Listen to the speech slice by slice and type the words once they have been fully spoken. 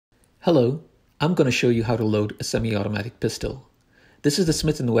Hello, I'm going to show you how to load a semi-automatic pistol. This is the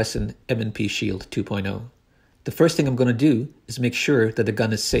Smith & Wesson M&P Shield 2.0. The first thing I'm going to do is make sure that the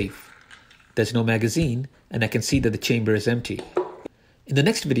gun is safe. There's no magazine, and I can see that the chamber is empty. In the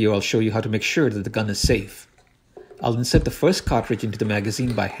next video, I'll show you how to make sure that the gun is safe. I'll insert the first cartridge into the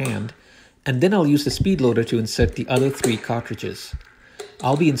magazine by hand, and then I'll use the speed loader to insert the other 3 cartridges.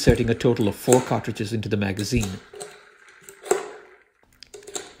 I'll be inserting a total of 4 cartridges into the magazine.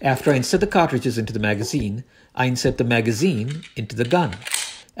 After I insert the cartridges into the magazine, I insert the magazine into the gun.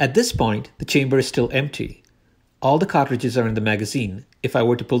 At this point, the chamber is still empty. All the cartridges are in the magazine. If I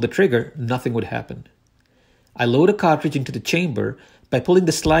were to pull the trigger, nothing would happen. I load a cartridge into the chamber by pulling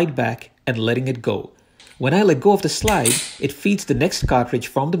the slide back and letting it go. When I let go of the slide, it feeds the next cartridge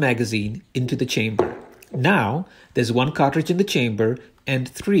from the magazine into the chamber. Now, there's 1 cartridge in the chamber and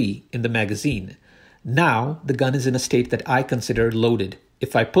 3 in the magazine. Now, the gun is in a state that I consider loaded.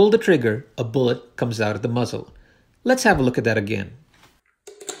 If I pull the trigger, a bullet comes out of the muzzle. Let's have a look at that again.